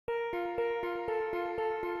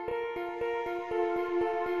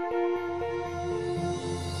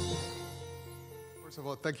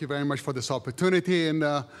Well, thank you very much for this opportunity. And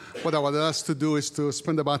what I would ask to do is to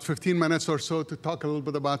spend about 15 minutes or so to talk a little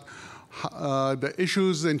bit about the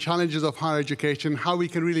issues and challenges of higher education, how we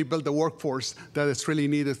can really build the workforce that is really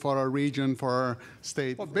needed for our region, for our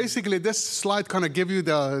state. Well, basically, this slide kind of gives you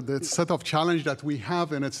the set of challenge that we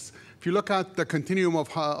have. And it's, if you look at the continuum of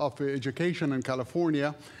education in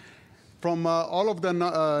California, from all of the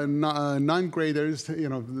ninth graders, you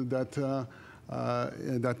know, that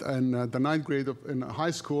in the ninth grade in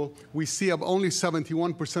high school, we see only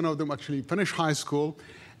 71% of them actually finish high school.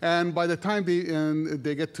 And by the time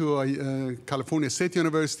they get to California State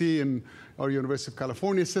University and our University of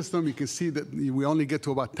California system, you can see that we only get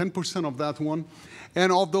to about 10% of that one.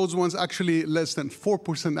 And of those ones, actually less than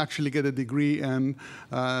 4% actually get a degree in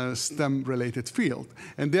STEM-related field.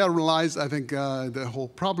 And there lies, I think, the whole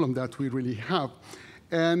problem that we really have.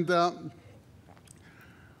 And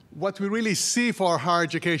what we really see for higher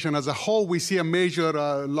education as a whole, we see a major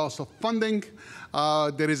loss of funding.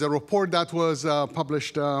 There is a report that was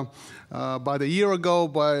published about a year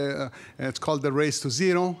ago it's called The Race to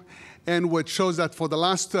Zero, and which shows that for the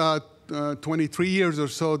last 23 years or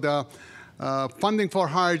so, the funding for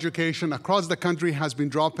higher education across the country has been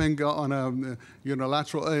dropping on a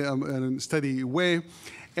unilateral, steady way.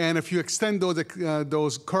 And if you extend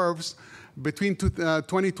those curves, between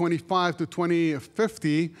 2025 to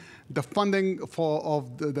 2050, the funding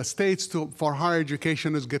of the states for higher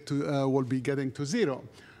education will be getting to zero.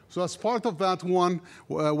 So as part of that one,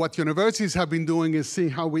 what universities have been doing is see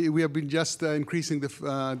how we have been just increasing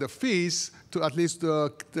the fees to at least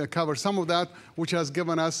cover some of that, which has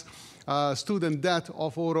given us student debt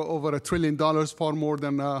of over $1 trillion, far more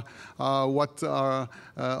than what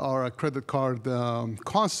our credit card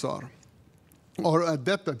costs are, or a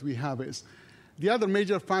debt that we have is. The other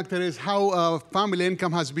major factor is how family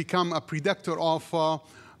income has become a predictor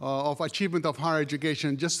of achievement of higher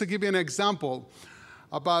education. Just to give you an example,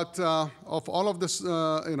 about of all of this,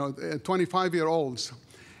 25-year-olds,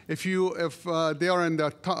 if they are in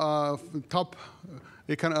the top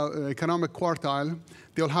economic quartile,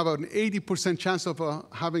 they'll have an 80% chance of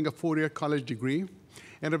having a 4-year college degree.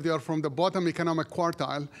 And if they are from the bottom economic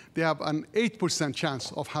quartile, they have an 8%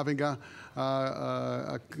 chance of having a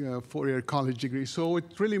 4-year college degree. So it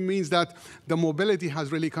really means that the mobility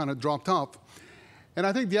has really kind of dropped off. And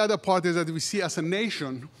I think the other part is that we see as a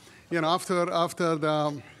nation, after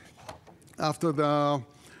the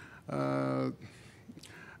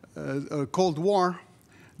Cold War,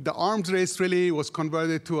 the arms race really was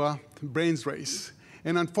converted to a brains race.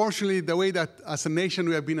 And unfortunately, the way that as a nation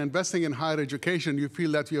we have been investing in higher education, you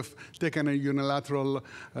feel that we have taken a unilateral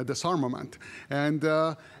disarmament. And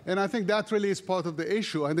I think that really is part of the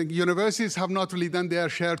issue. I think universities have not really done their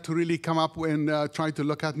share to really come up and try to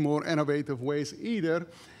look at more innovative ways either.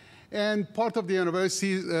 And part of the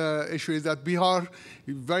university issue is that we are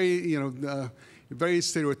very, very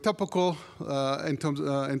stereotypical in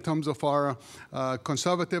terms of our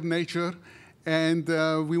conservative nature. And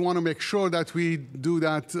we want to make sure that we do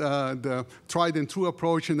that, the tried and true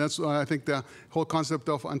approach. And that's why I think the whole concept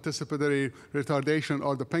of anticipatory retardation,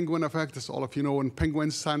 or the penguin effect, as all of you know, when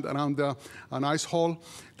penguins stand around an ice hole,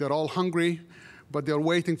 they're all hungry, but they're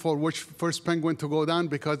waiting for which first penguin to go down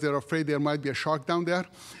because they're afraid there might be a shark down there.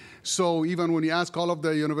 So even when you ask all of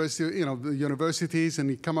the universities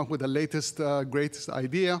and you come up with the latest, greatest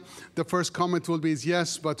idea, the first comment will be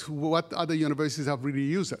yes, but what other universities have really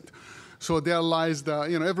used it? So there lies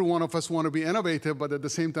every one of us want to be innovative, but at the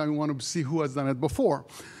same time, we want to see who has done it before.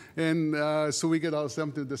 And so we get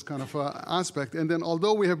ourselves to this kind of aspect. And then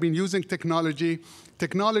although we have been using technology,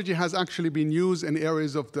 technology has actually been used in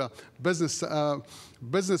areas of the business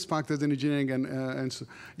factors in engineering and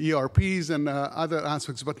ERPs and other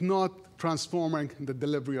aspects, but not transforming the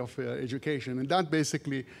delivery of education. And that's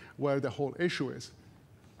basically where the whole issue is.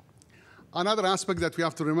 Another aspect that we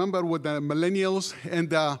have to remember with the millennials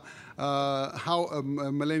and how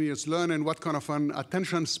millennials learn and what kind of an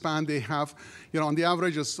attention span they have. On the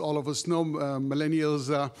average, as all of us know,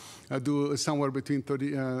 millennials do somewhere between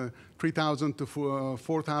 3,000 to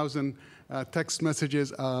 4,000 text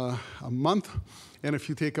messages a month. And if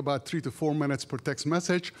you take about 3 to 4 minutes per text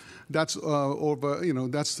message, that's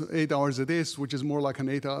that's 8 hours a day, which is more like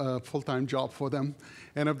an full-time job for them.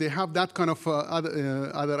 And if they have that kind of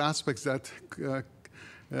other aspects that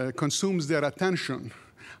consumes their attention,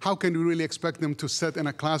 how can you really expect them to sit in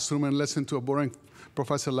a classroom and listen to a boring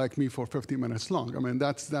professor like me for 50 minutes long. I mean,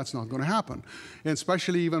 that's not going to happen. And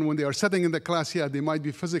especially even when they are sitting in the class, yeah, they might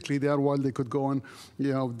be physically there while they could go on,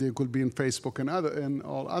 they could be in Facebook and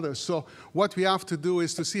all others. So what we have to do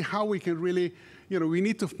is to see how we can really, we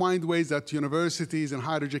need to find ways that universities and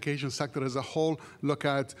higher education sector as a whole look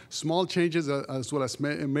at small changes as well as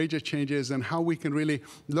major changes, and how we can really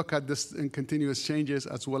look at this in continuous changes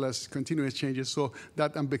as well as continuous changes, so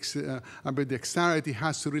that ambidexterity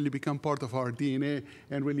has to really become part of our DNA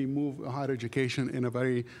and really move higher education in a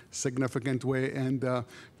very significant way and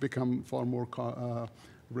become far more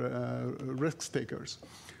risk takers.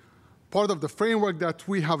 Part of the framework that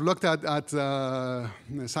we have looked at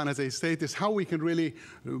San Jose State is how we can really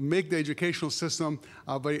make the educational system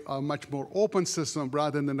a much more open system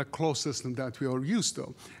rather than a closed system that we are used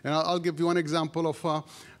to. And I'll give you one example of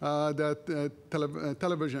the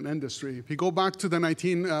television industry. If you go back to the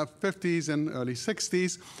 1950s and early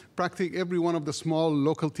 60s, practically every one of the small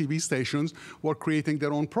local TV stations were creating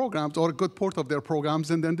their own programs, or a good part of their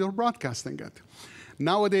programs, and then they're broadcasting it.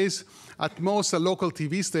 Nowadays, at most, a local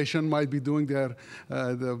TV station might be doing the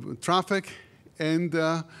traffic and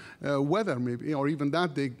weather, maybe, or even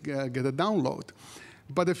that they get a download.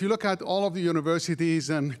 But if you look at all of the universities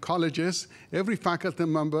and colleges, every faculty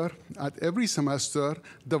member at every semester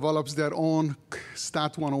develops their own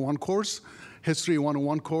Stat 101 course, History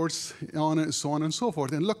 101 course, and so on and so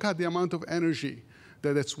forth. And look at the amount of energy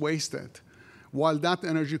that it's wasted, while that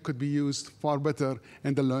energy could be used far better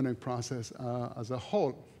in the learning process as a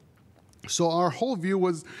whole. So our whole view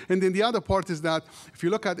was, and then the other part is that if you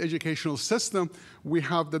look at educational system, we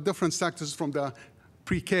have the different sectors from the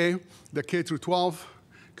pre-K, the K through 12,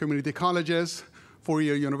 community colleges,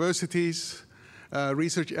 four-year universities,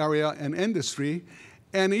 research area, and industry.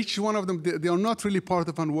 And each one of them, they are not really part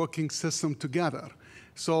of a working system together.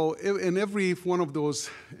 So in every one of those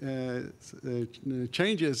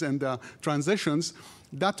changes and transitions,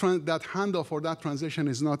 that handoff or that transition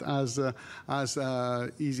is not as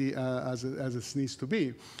easy as it needs to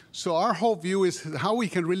be. So our whole view is how we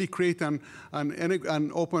can really create an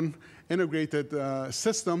open, integrated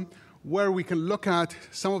system where we can look at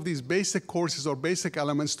some of these basic courses or basic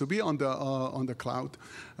elements to be on the cloud.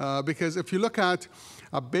 Because if you look at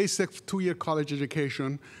a basic two-year college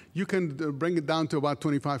education, you can bring it down to about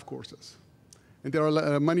 25 courses. And there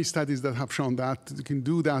are many studies that have shown that you can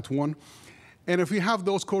do that one. And if we have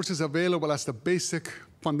those courses available as the basic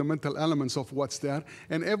fundamental elements of what's there,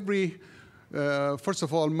 and first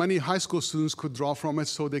of all, many high school students could draw from it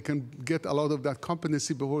so they can get a lot of that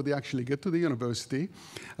competency before they actually get to the university.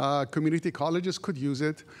 Community colleges could use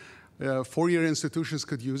it. Four-year institutions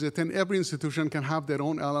could use it, and every institution can have their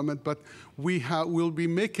own element, but we'll be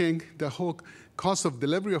making the whole cost of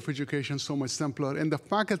delivery of education so much simpler, and the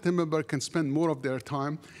faculty member can spend more of their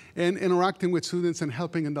time in interacting with students and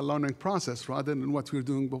helping in the learning process rather than what we're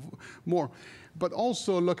doing more. But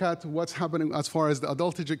also look at what's happening as far as the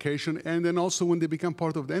adult education, and then also when they become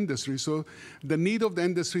part of the industry. So the need of the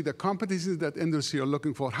industry, the competencies that industry are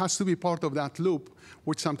looking for has to be part of that loop,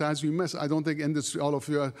 which sometimes we miss. I don't think industry, all of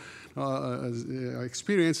you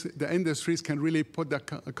experience, the industries can really put the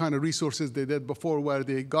kind of resources they did before, where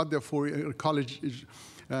they got their four-year college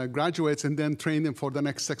graduates and then train them for the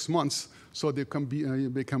next 6 months so they can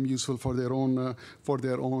become useful for their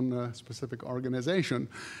own specific organization.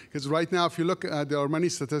 Because right now, if you look at, there are many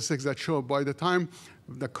statistics that show by the time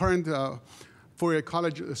the current four-year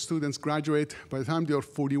college students graduate, by the time they are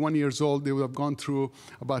 41 years old, they will have gone through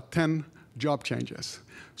about 10 job changes.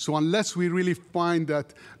 So unless we really find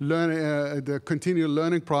that the continual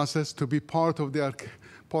learning process to be part of their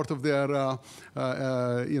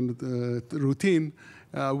routine,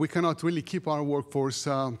 we cannot really keep our workforce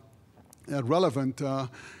relevant.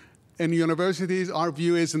 In universities, our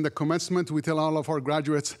view is in the commencement, we tell all of our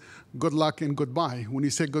graduates, good luck and goodbye. When you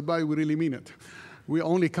say goodbye, we really mean it. We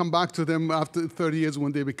only come back to them after 30 years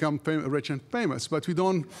when they become rich and famous. But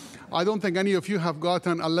I don't think any of you have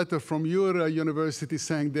gotten a letter from your university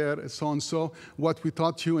saying there, so-and-so, what we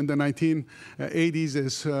taught you in the 1980s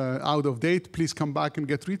is out of date. Please come back and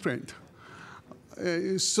get retrained.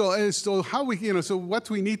 So how we, so what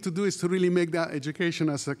we need to do is to really make that education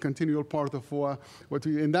as a continual part of what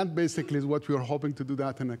we, and that basically is what we are hoping to do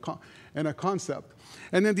that in a concept.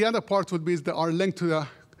 And then the other part would be our link to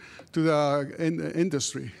the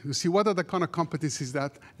industry. You see, what are the kind of competencies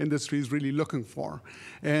that industry is really looking for?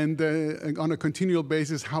 And on a continual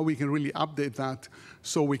basis, how we can really update that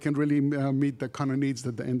so we can really meet the kind of needs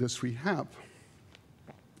that the industry have.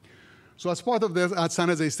 So as part of this, at San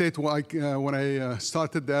Jose State, when I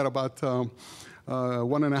started there about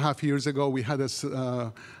 1.5 years ago, we had this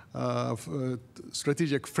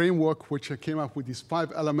strategic framework, which came up with these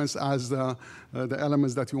 5 elements as the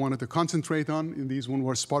elements that we wanted to concentrate on. And these one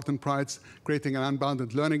were Spartan Prides, creating an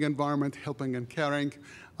unbounded learning environment, helping and caring,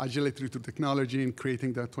 agility through technology, and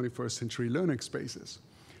creating the 21st century learning spaces.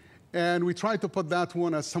 And we tried to put that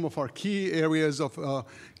one as some of our key areas of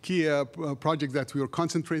projects that we were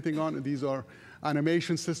concentrating on. And these are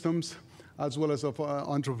animation systems, as well as of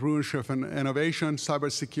entrepreneurship and innovation,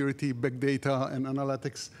 cybersecurity, big data, and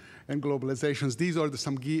analytics, and globalizations. These are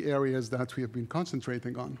some key areas that we have been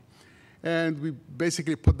concentrating on. And we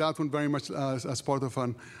basically put that one very much as part of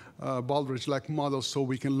an Baldrige-like model, so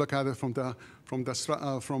we can look at it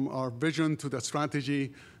from our vision to the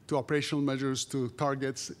strategy, to operational measures, to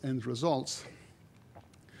targets and results.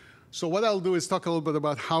 So what I'll do is talk a little bit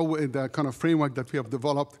about how the kind of framework that we have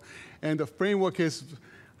developed. And the framework is,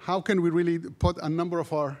 how can we really put a number of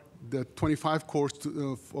the 25 cores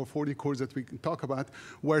or 40 cores that we can talk about,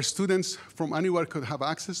 where students from anywhere could have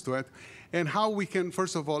access to it, and how we can,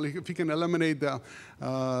 first of all, if we can eliminate the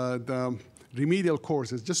remedial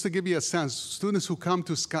courses. Just to give you a sense, students who come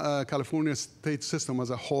to California state system as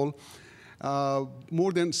a whole,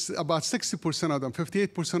 more than about 60% of them,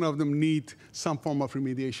 58% of them need some form of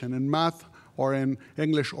remediation in math or in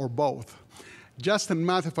English or both. Just in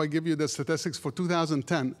math, if I give you the statistics for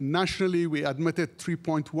 2010, nationally we admitted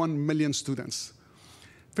 3.1 million students.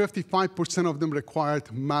 55% of them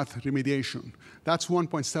required math remediation. That's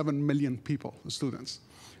 1.7 million people, students.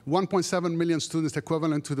 1.7 million students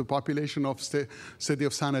equivalent to the population of the city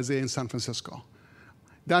of San Jose and San Francisco.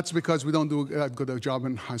 That's because we don't do that good a job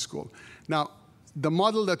in high school. Now, the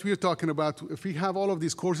model that we're talking about, if we have all of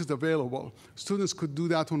these courses available, students could do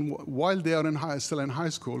that while they are still in high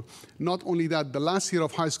school. Not only that, the last year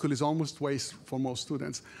of high school is almost waste for most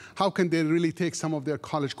students. How can they really take some of their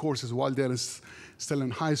college courses while they're still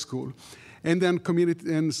in high school? And then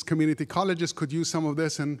community colleges could use some of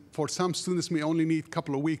this, and for some students may only need a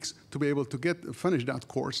couple of weeks to be able to finish that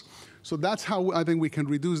course. So that's how I think we can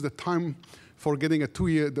reduce the time for getting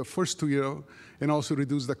the first 2 year, and also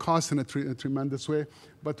reduce the cost in a tremendous way.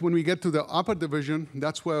 But when we get to the upper division,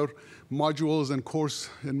 that's where modules and course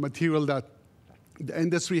and material that the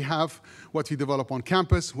industry have, what we develop on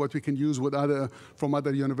campus, what we can use with from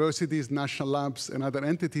other universities, national labs, and other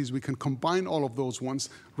entities, we can combine all of those ones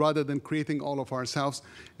rather than creating all of ourselves.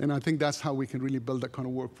 And I think that's how we can really build a kind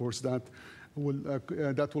of workforce that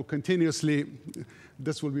will continuously,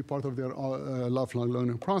 this will be part of their lifelong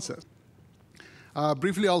learning process.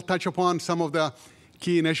 Briefly, I'll touch upon some of the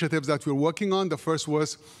key initiatives that we're working on. The first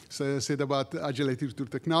was said about agility through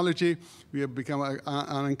technology. We have become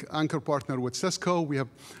an anchor partner with Cisco. We have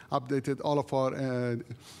updated all of our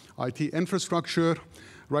IT infrastructure.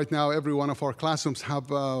 Right now, every one of our classrooms have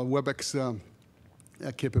WebEx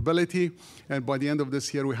capability. And by the end of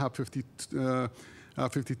this year, we have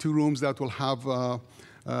 52 rooms that will have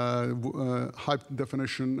high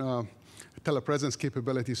definition telepresence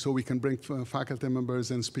capability, so we can bring faculty members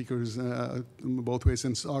and speakers both ways,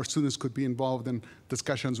 and our students could be involved in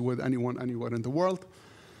discussions with anyone, anywhere in the world.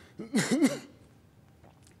 We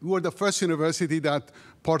were the first university that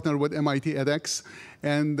partnered with MIT edX,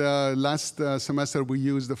 and last semester we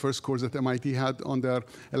used the first course that MIT had on their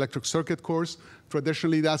electric circuit course.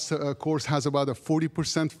 Traditionally, that course has about a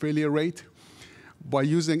 40% failure rate. By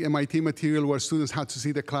using MIT material where students had to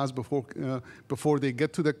see the class before they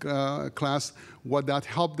get to the class, what that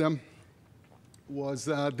helped them was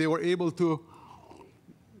they were able to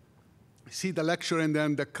see the lecture, and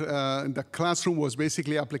then the classroom was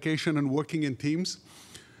basically application and working in teams.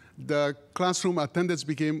 The classroom attendance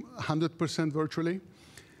became 100% virtually.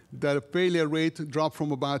 The failure rate dropped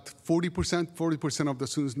from about 40%. 40% of the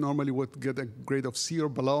students normally would get a grade of C or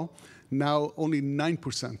below. Now only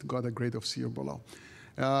 9% got a grade of C or below.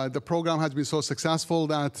 The program has been so successful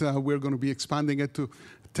that we're going to be expanding it to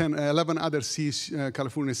 11 other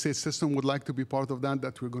California state system would like to be part of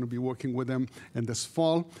that we're going to be working with them in this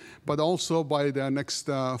fall. But also by the next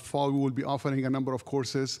fall, we will be offering a number of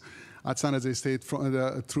courses at San Jose State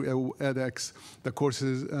through edX. The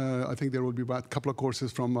courses, I think there will be about a couple of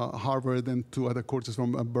courses from Harvard and 2 other courses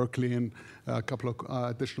from Berkeley, and a couple of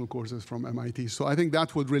additional courses from MIT. So I think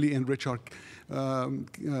that would really enrich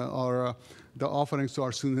the offerings to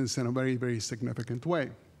our students in a very, very significant way.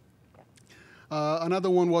 Another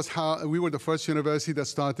one was how we were the first university that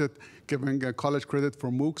started giving college credit for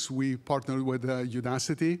MOOCs. We partnered with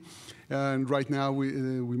Udacity, and right now we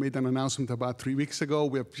made an announcement about 3 weeks ago.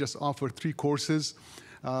 We have just offered 3 courses,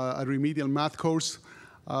 a remedial math course,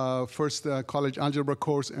 first college algebra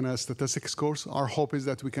course, and a statistics course. Our hope is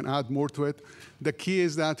that we can add more to it. The key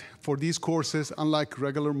is that for these courses, unlike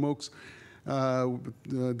regular MOOCs,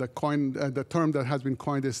 The term that has been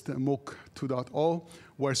coined is the MOOC 2.0,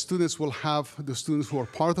 where students will have, the students who are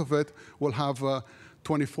part of it will have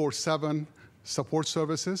 24/7 support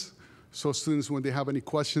services. So students, when they have any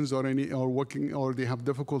questions or they have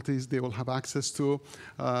difficulties, they will have access to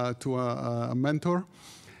a mentor.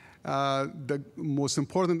 The most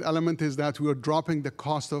important element is that we are dropping the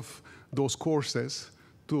cost of those courses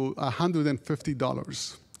to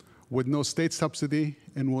 $150 with no state subsidy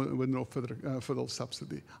and with no federal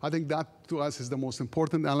subsidy. I think that to us is the most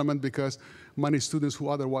important element, because many students who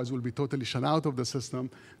otherwise will be totally shut out of the system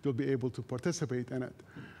will be able to participate in it.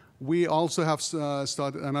 We also have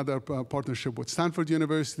started another partnership with Stanford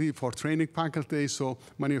University for training faculty. So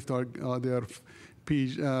many of their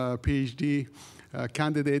PhD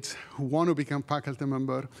candidates who want to become faculty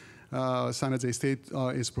member, San Jose State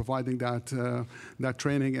is providing that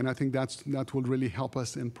training, and I think that will really help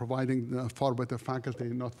us in providing far better faculty,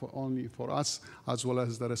 not only for us, as well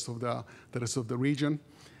as the rest of the region.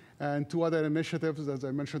 And two other initiatives, as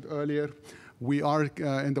I mentioned earlier, we are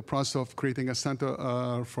in the process of creating a center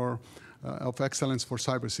of excellence for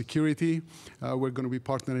cybersecurity. We're going to be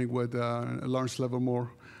partnering with Lawrence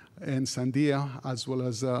Livermore in Sandia, as well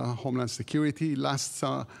as Homeland Security. Last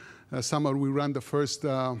summer, we ran the first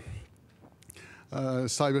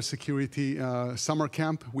cybersecurity summer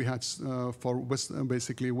camp. We had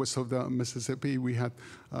basically west of the Mississippi, we had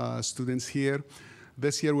students here.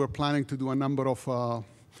 This year, we're planning to do a number of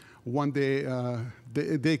one-day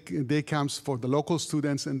day camps for the local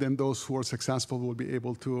students, and then those who are successful will be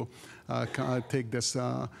able to take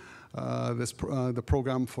the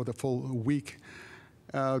program for the full week.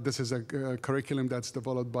 This is a curriculum that's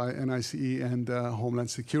developed by NICE and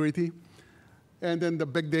Homeland Security. And then the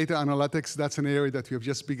big data analytics, that's an area that we have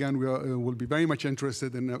just begun. We will be very much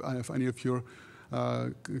interested in if any of your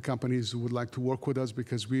companies would like to work with us,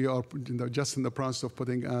 because we are just in the process of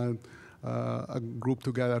putting a group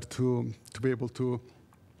together to be able to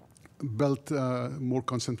build more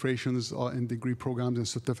concentrations in degree programs and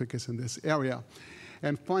certificates in this area.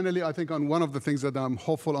 And finally, I think on one of the things that I'm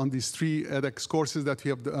hopeful on these 3 edX courses that we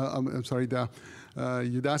have, the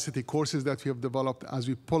Udacity courses that we have developed, as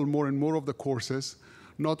we pull more and more of the courses,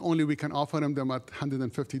 not only we can offer them at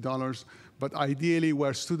 $150, but ideally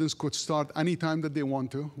where students could start anytime that they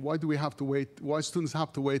want to. Why do we have to wait? Why students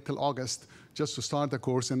have to wait till August just to start a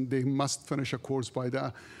course, and they must finish a course by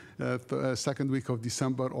the second week of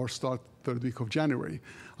December or start third week of January?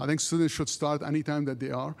 I think students should start anytime that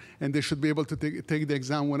they are, and they should be able to take the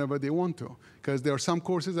exam whenever they want to. Because there are some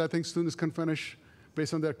courses I think students can finish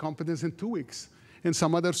based on their competence in 2 weeks. And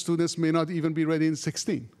some other students may not even be ready in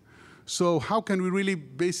 16. So how can we really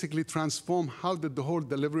basically transform how the whole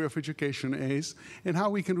delivery of education is, and how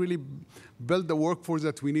we can really build the workforce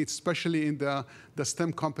that we need, especially in the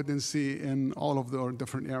STEM competency in all of the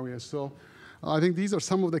different areas. So I think these are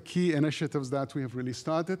some of the key initiatives that we have really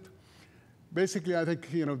started. Basically, I think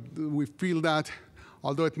we feel that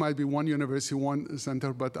although it might be one university, one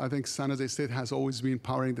center, but I think San Jose State has always been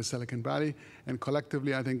powering the Silicon Valley. And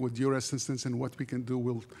collectively, I think with your assistance and what we can do,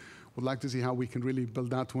 we'd like to see how we can really build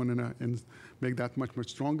that one and make that much, much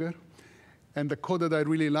stronger. And the code that I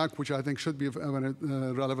really like, which I think should be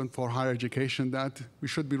relevant for higher education, that we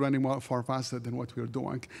should be running far faster than what we're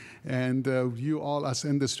doing. And you all as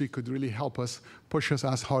industry could really help us, push us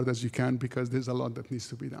as hard as you can, because there's a lot that needs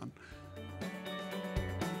to be done.